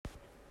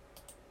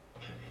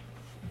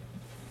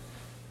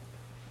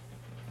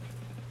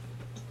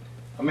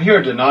I'm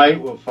here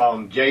tonight with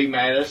Jay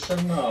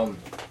Madison.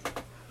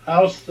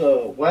 How's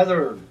the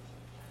weather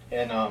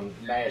in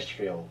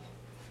Nashville?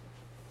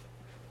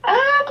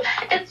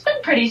 It's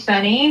been pretty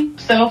sunny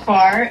so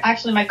far.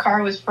 Actually, my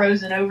car was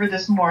frozen over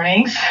this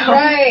morning, so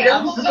right.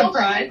 I'm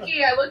surprised.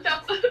 I looked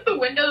out the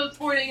window this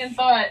morning and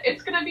thought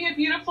it's gonna be a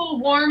beautiful,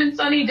 warm and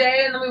sunny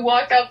day, and then we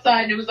walked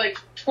outside and it was like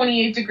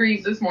 28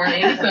 degrees this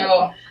morning.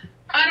 So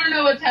I don't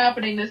know what's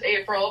happening this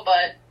April,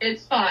 but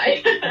it's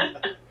fine.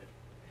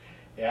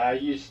 Yeah, I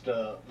used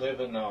to live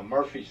in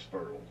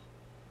Murfreesboro,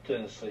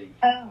 Tennessee.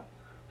 Oh.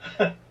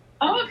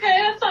 Oh, okay,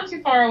 that's not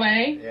too far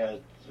away. Yeah,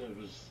 it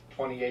was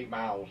 28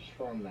 miles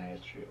from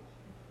Nashville.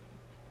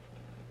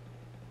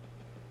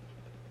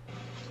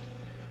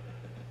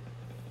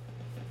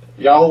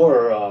 Y'all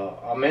are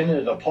a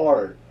minute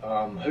apart.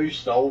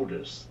 Who's the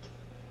oldest?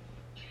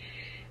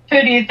 Who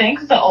do you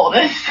think's the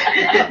oldest?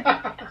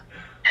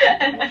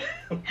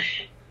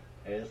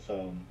 It's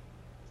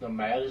the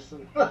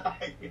Madison.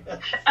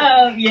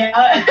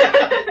 Yeah.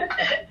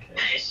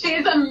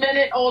 She's a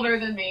minute older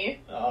than me.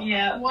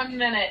 Yeah. 1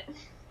 minute.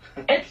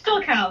 It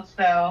still counts,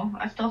 though.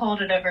 I still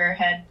hold it over her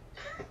head.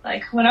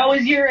 Like, when I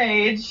was your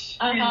age.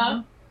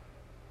 Uh-huh.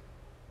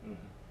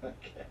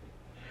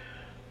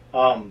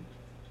 Okay.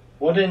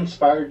 What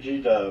inspired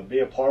you to be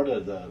a part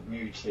of the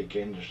music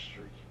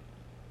industry?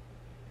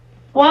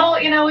 Well,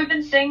 we've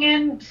been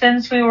singing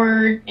since we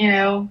were,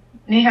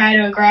 knee-high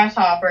to a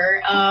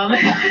grasshopper.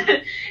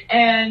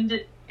 And,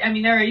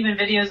 there are even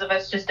videos of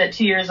us just at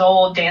 2 years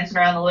old dancing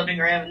around the living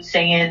room and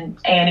singing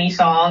Annie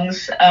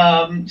songs.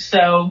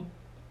 So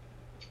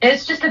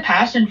it's just a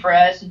passion for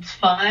us. It's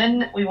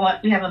fun. We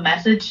have a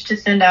message to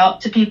send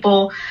out to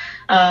people.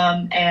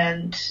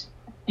 And,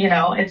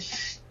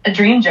 it's a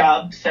dream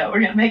job, so we're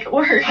going to make it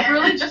work. It's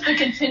really just a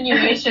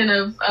continuation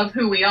of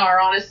who we are,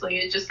 honestly.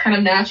 It just kind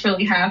of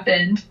naturally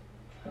happened.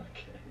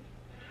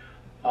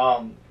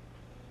 Okay.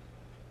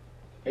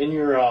 In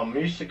your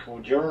musical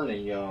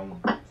journey,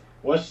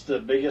 what's the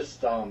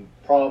biggest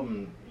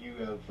problem you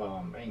have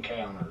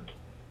encountered?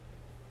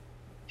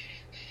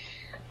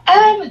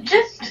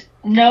 Just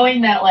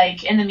knowing that,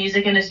 like, in the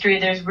music industry,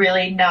 there's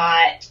really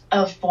not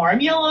a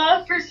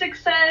formula for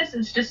success.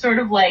 It's just sort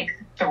of like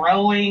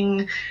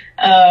throwing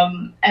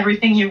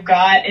everything you've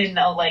got in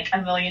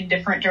a million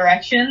different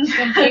directions.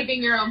 And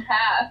paving your own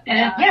path.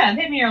 And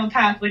paving your own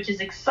path, which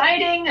is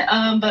exciting,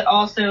 but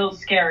also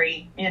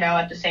scary,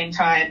 at the same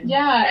time.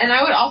 Yeah, and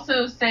I would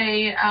also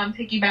say,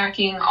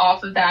 piggybacking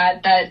off of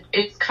that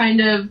it's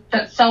kind of,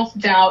 that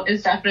self-doubt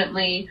is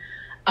definitely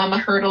a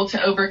hurdle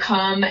to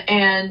overcome,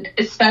 and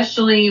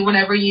especially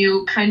whenever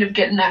you kind of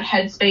get in that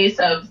headspace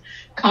of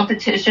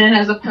competition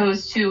as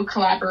opposed to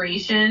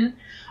collaboration.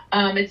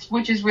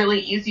 Which is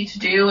really easy to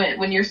do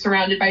when you're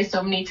surrounded by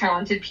so many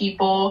talented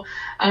people.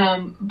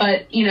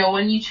 But,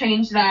 when you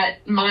change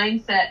that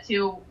mindset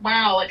to,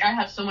 wow, like I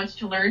have so much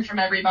to learn from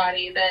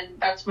everybody, then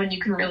that's when you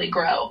can really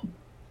grow.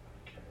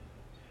 Okay.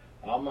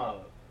 I'm going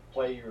to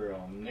play your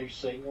new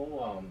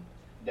single,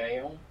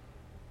 Down.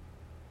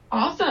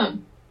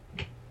 Awesome.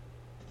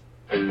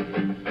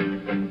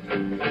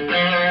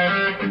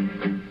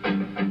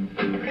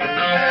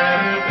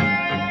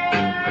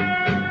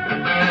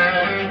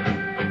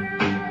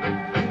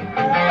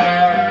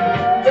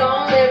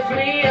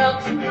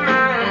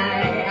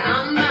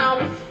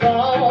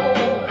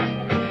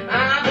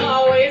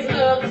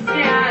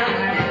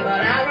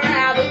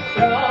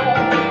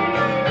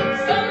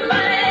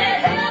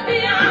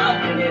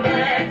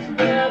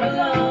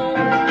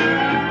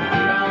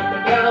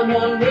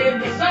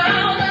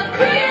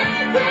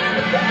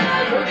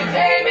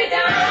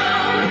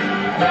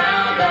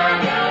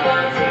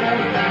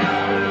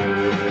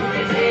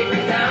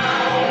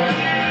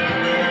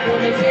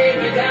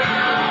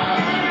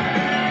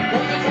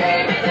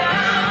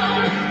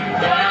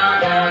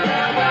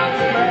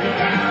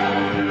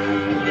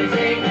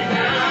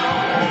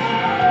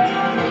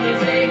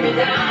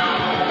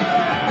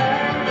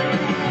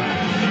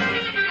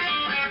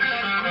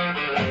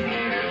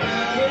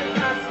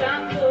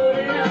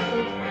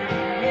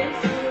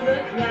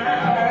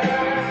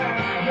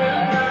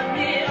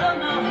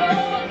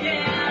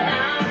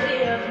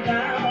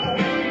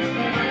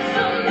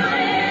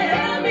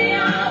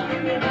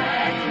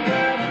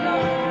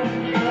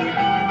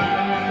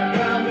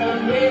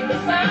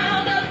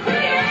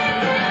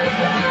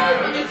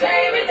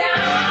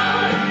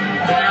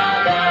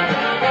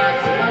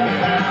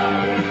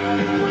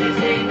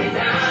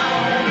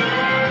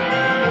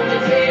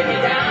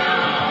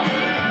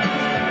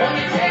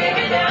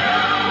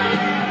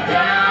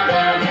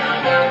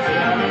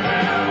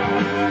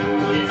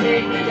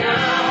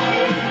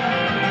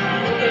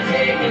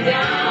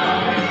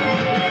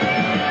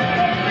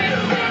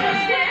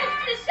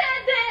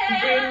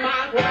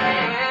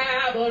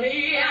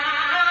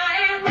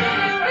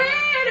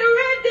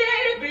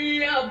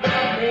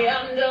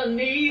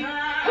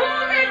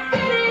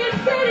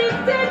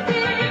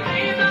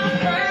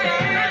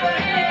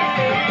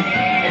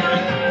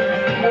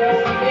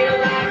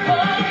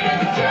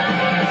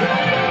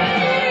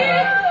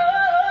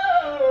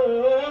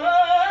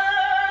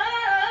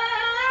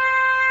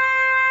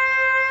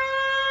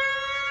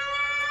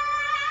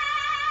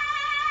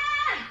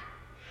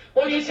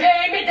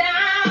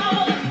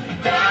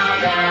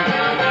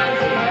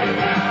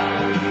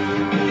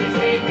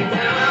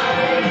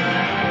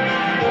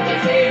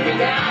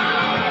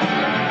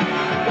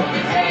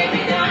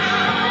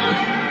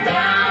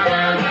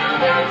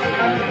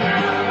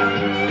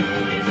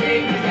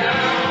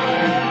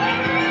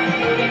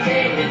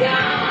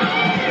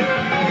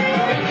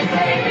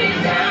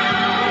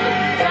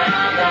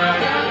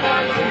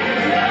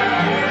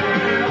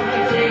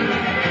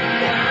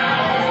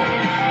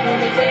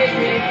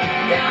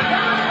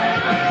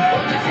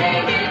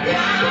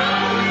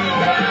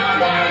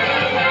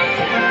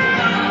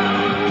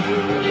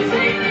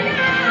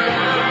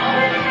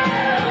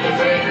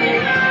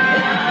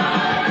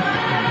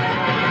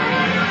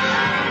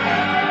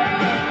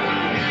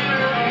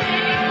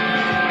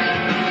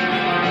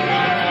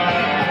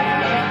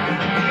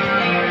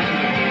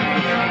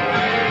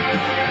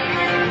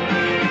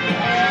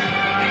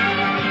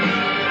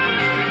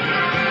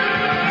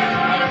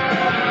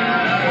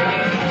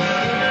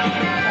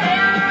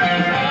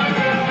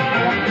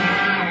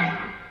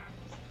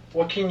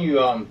 can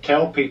you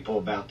tell people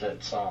about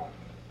that song?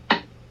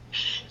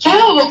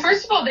 Yeah, well,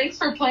 first of all, thanks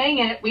for playing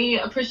it. We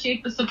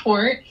appreciate the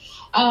support.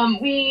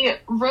 We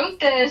wrote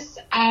this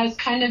as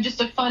kind of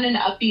just a fun and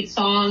upbeat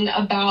song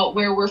about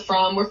where we're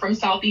from. We're from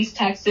Southeast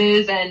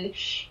Texas, and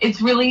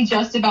it's really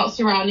just about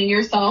surrounding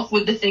yourself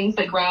with the things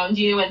that ground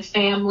you and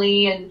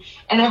family and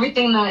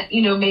everything that,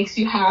 you know, makes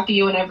you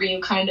happy whenever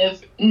you kind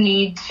of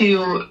need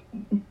to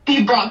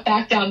be brought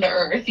back down to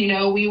earth. You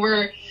know,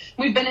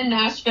 we've been in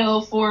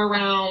Nashville for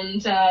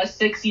around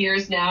 6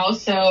 years now,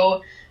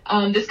 so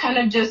this kind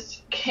of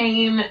just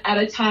came at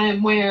a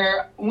time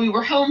where we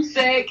were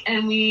homesick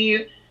and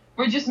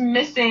we're just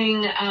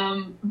missing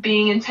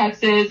being in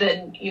Texas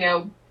and, you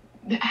know,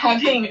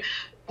 having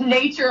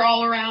nature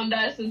all around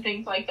us and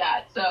things like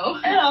that. So,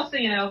 and also,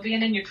 you know,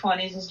 being in your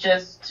 20s is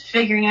just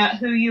figuring out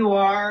who you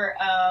are,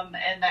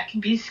 and that can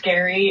be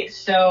scary.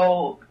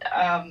 So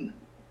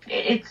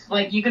it's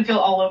like you can feel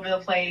all over the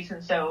place,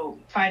 and so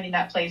finding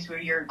that place where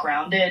you're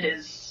grounded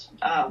is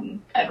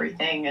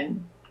everything.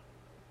 And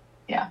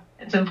yeah,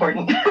 it's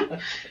important.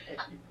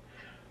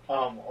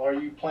 Are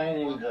you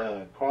planning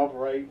to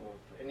cooperate with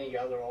any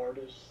other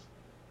artists?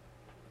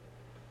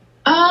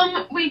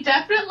 We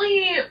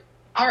definitely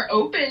are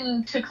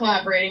open to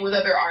collaborating with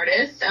other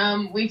artists.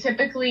 We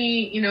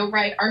typically, you know,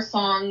 write our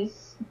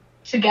songs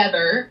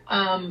together.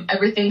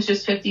 Everything's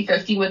just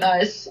 50-50 with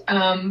us.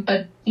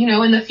 But, you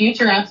know, in the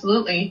future,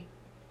 absolutely.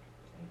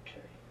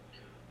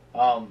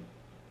 Okay.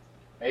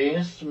 An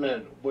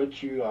instrument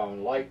which you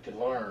like to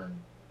learn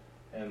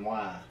and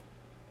why?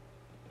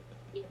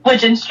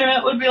 Which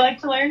instrument would we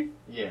like to learn?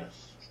 Yes.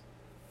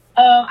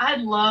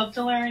 I'd love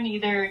to learn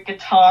either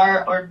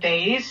guitar or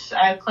bass.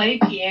 I play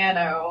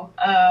piano.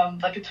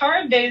 But guitar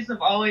and bass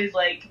have always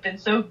like been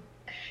so,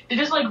 they're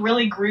just like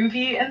really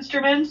groovy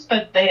instruments,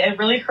 but it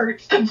really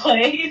hurts to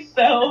play.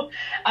 So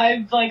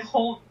I've like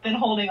been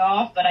holding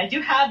off, but I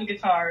do have a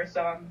guitar,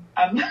 so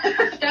I'm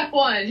Step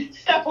one.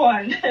 Step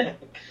one.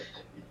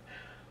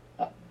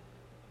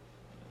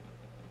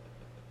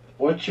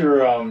 What's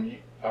your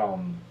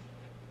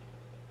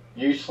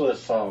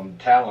useless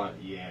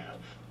talent you have?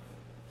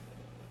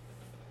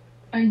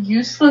 A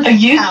useless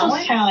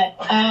talent.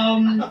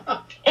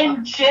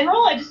 In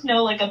general, I just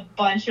know like a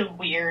bunch of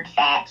weird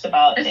facts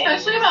about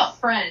especially things. about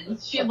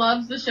Friends. She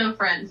loves the show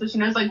Friends, so she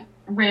knows like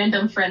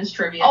random Friends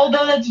trivia.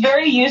 Although that's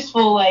very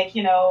useful, like,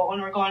 you know,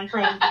 when we're going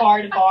from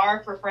bar to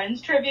bar for Friends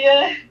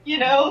trivia, you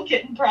know,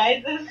 getting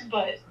prizes,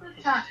 but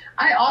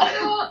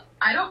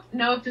I don't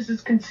know if this is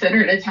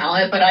considered a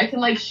talent, but I can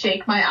like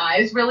shake my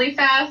eyes really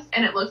fast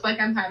and it looks like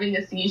I'm having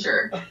a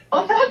seizure.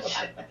 Well, that's,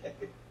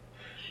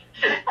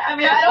 I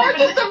mean, I don't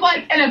just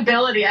like an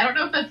ability. I don't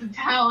know if that's a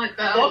talent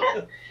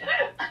though.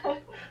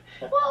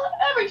 Well,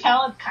 every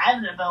talent's kind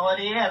of an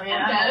ability. I mean,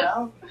 I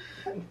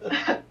don't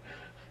know.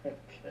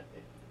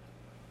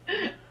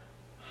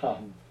 Okay.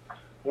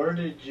 Where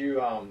did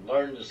you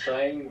learn to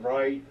sing,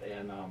 write,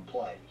 and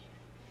play?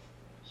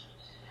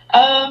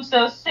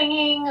 So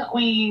singing,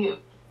 we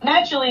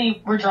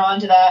naturally were drawn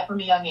to that from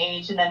a young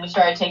age, and then we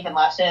started taking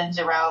lessons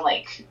around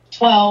like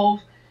 12,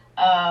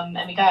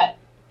 and we got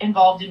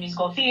involved in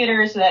musical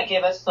theater, so that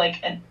gave us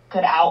like a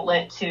good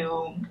outlet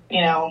to,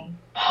 you know,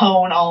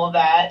 hone all of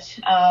that.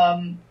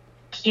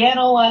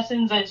 Piano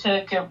lessons I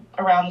took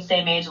around the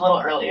same age, a little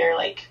earlier,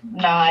 like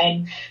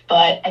 9,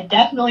 but I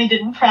definitely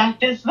didn't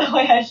practice the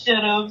way I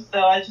should have, so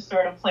I just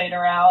sort of played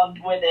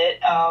around with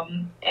it,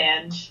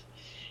 and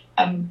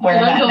I'm where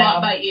I'm at now. A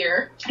lot by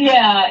ear.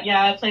 Yeah,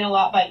 I play a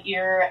lot by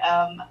ear.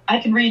 I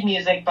can read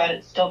music, but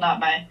it's still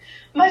not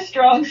my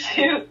strong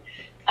suit.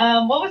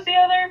 What was the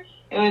other?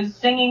 It was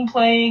singing,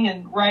 playing,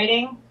 and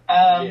writing.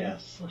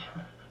 Yes.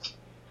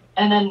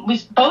 And then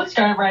we both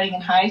started writing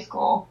in high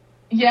school.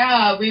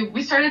 Yeah,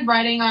 we started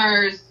writing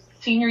our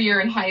senior year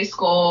in high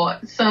school.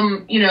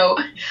 Some, you know,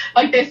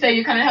 like they say,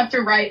 you kind of have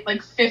to write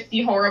like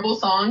 50 horrible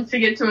songs to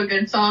get to a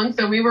good song.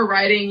 So we were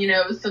writing, you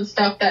know, some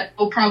stuff that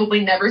will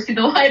probably never see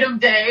the light of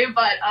day,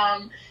 but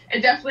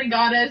it definitely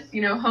got us,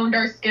 you know, honed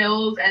our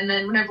skills. And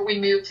then whenever we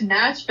moved to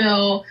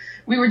Nashville,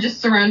 we were just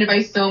surrounded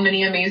by so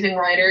many amazing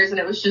writers, and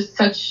it was just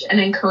such an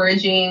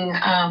encouraging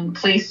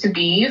place to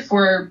be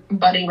for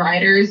budding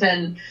writers.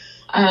 And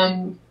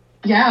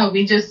yeah,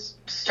 we just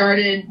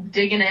started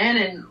digging in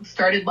and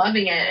started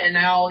loving it, and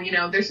now, you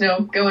know, there's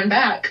no going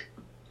back.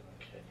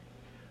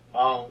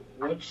 Okay.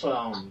 What's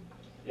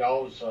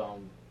y'all's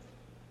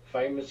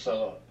famous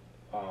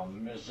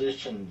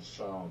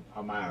musicians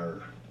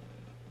admire?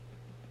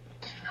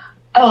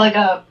 Oh, like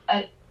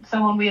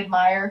someone we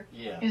admire.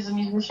 Yeah. Who's a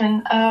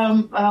musician.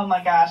 Oh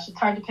my gosh, it's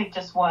hard to pick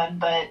just one,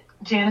 but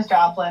Janis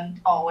Joplin,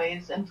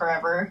 always and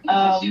forever.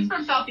 She's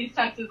from Southeast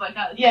Texas, like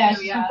us. Yeah,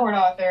 too, she's from Port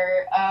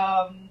Arthur.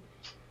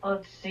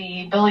 Let's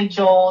see, Billy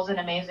Joel's an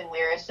amazing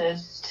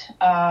lyricist.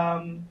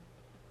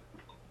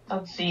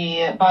 Let's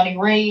see, Bonnie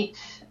Raitt.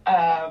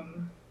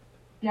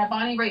 Yeah,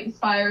 Bonnie Raitt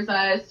inspires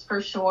us for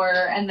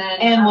sure. And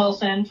then Ann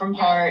Wilson from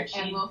Heart.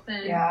 Ann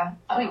Wilson. Yeah.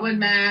 Fleetwood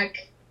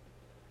Mac.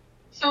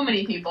 So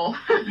many people.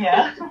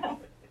 Yeah.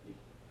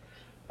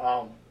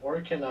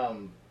 Where can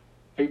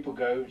people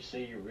go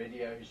see your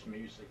videos,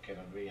 music, and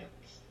events?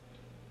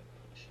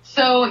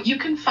 So you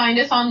can find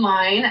us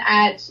online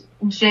at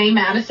J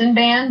Madison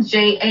Band,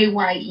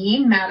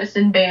 Jaye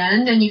Madison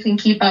Band, and you can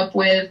keep up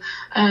with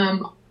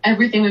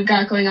everything we've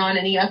got going on,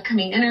 any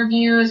upcoming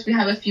interviews. We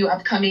have a few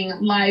upcoming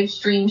live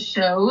stream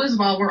shows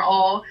while we're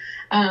all,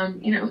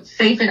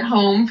 safe at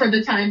home for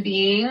the time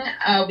being.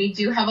 We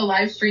do have a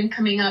live stream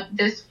coming up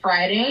this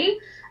Friday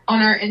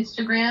on our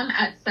Instagram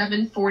at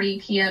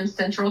 7:40 p.m.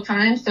 Central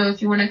Time. So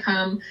if you want to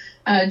come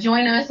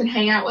join us and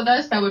hang out with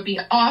us, that would be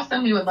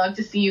awesome. We would love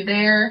to see you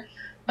there.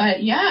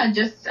 But yeah,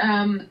 just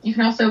you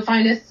can also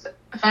find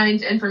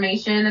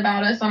information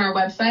about us on our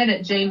website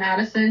at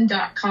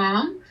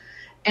jmadison.com.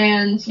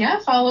 And yeah,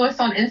 follow us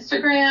on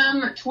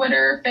Instagram,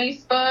 Twitter,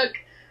 Facebook,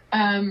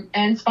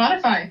 and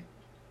Spotify.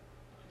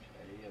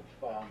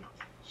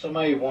 If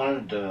somebody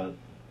wanted to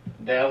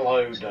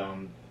download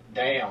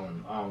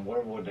Down,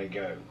 where would they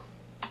go?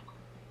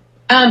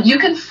 You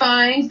can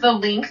find the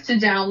link to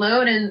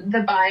download in the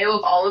bio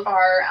of all of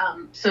our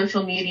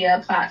social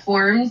media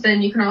platforms.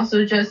 And you can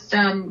also just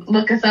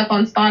look us up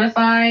on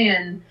Spotify,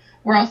 and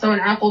we're also on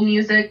Apple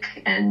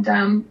Music,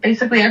 and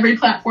basically every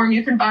platform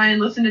you can buy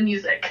and listen to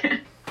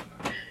music.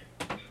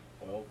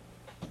 Well,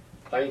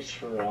 thanks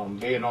for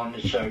being on the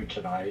show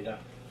tonight. I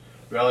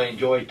really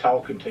enjoyed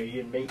talking to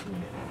you and meeting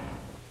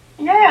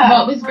you. Yeah.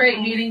 Well, it was great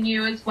meeting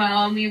you as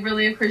well, and we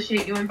really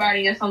appreciate you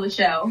inviting us on the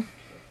show.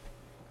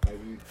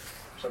 Maybe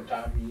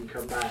sometime you can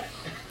come back.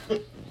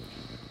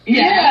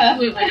 Yeah,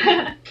 absolutely.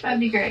 That'd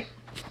be great.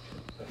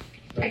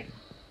 Great.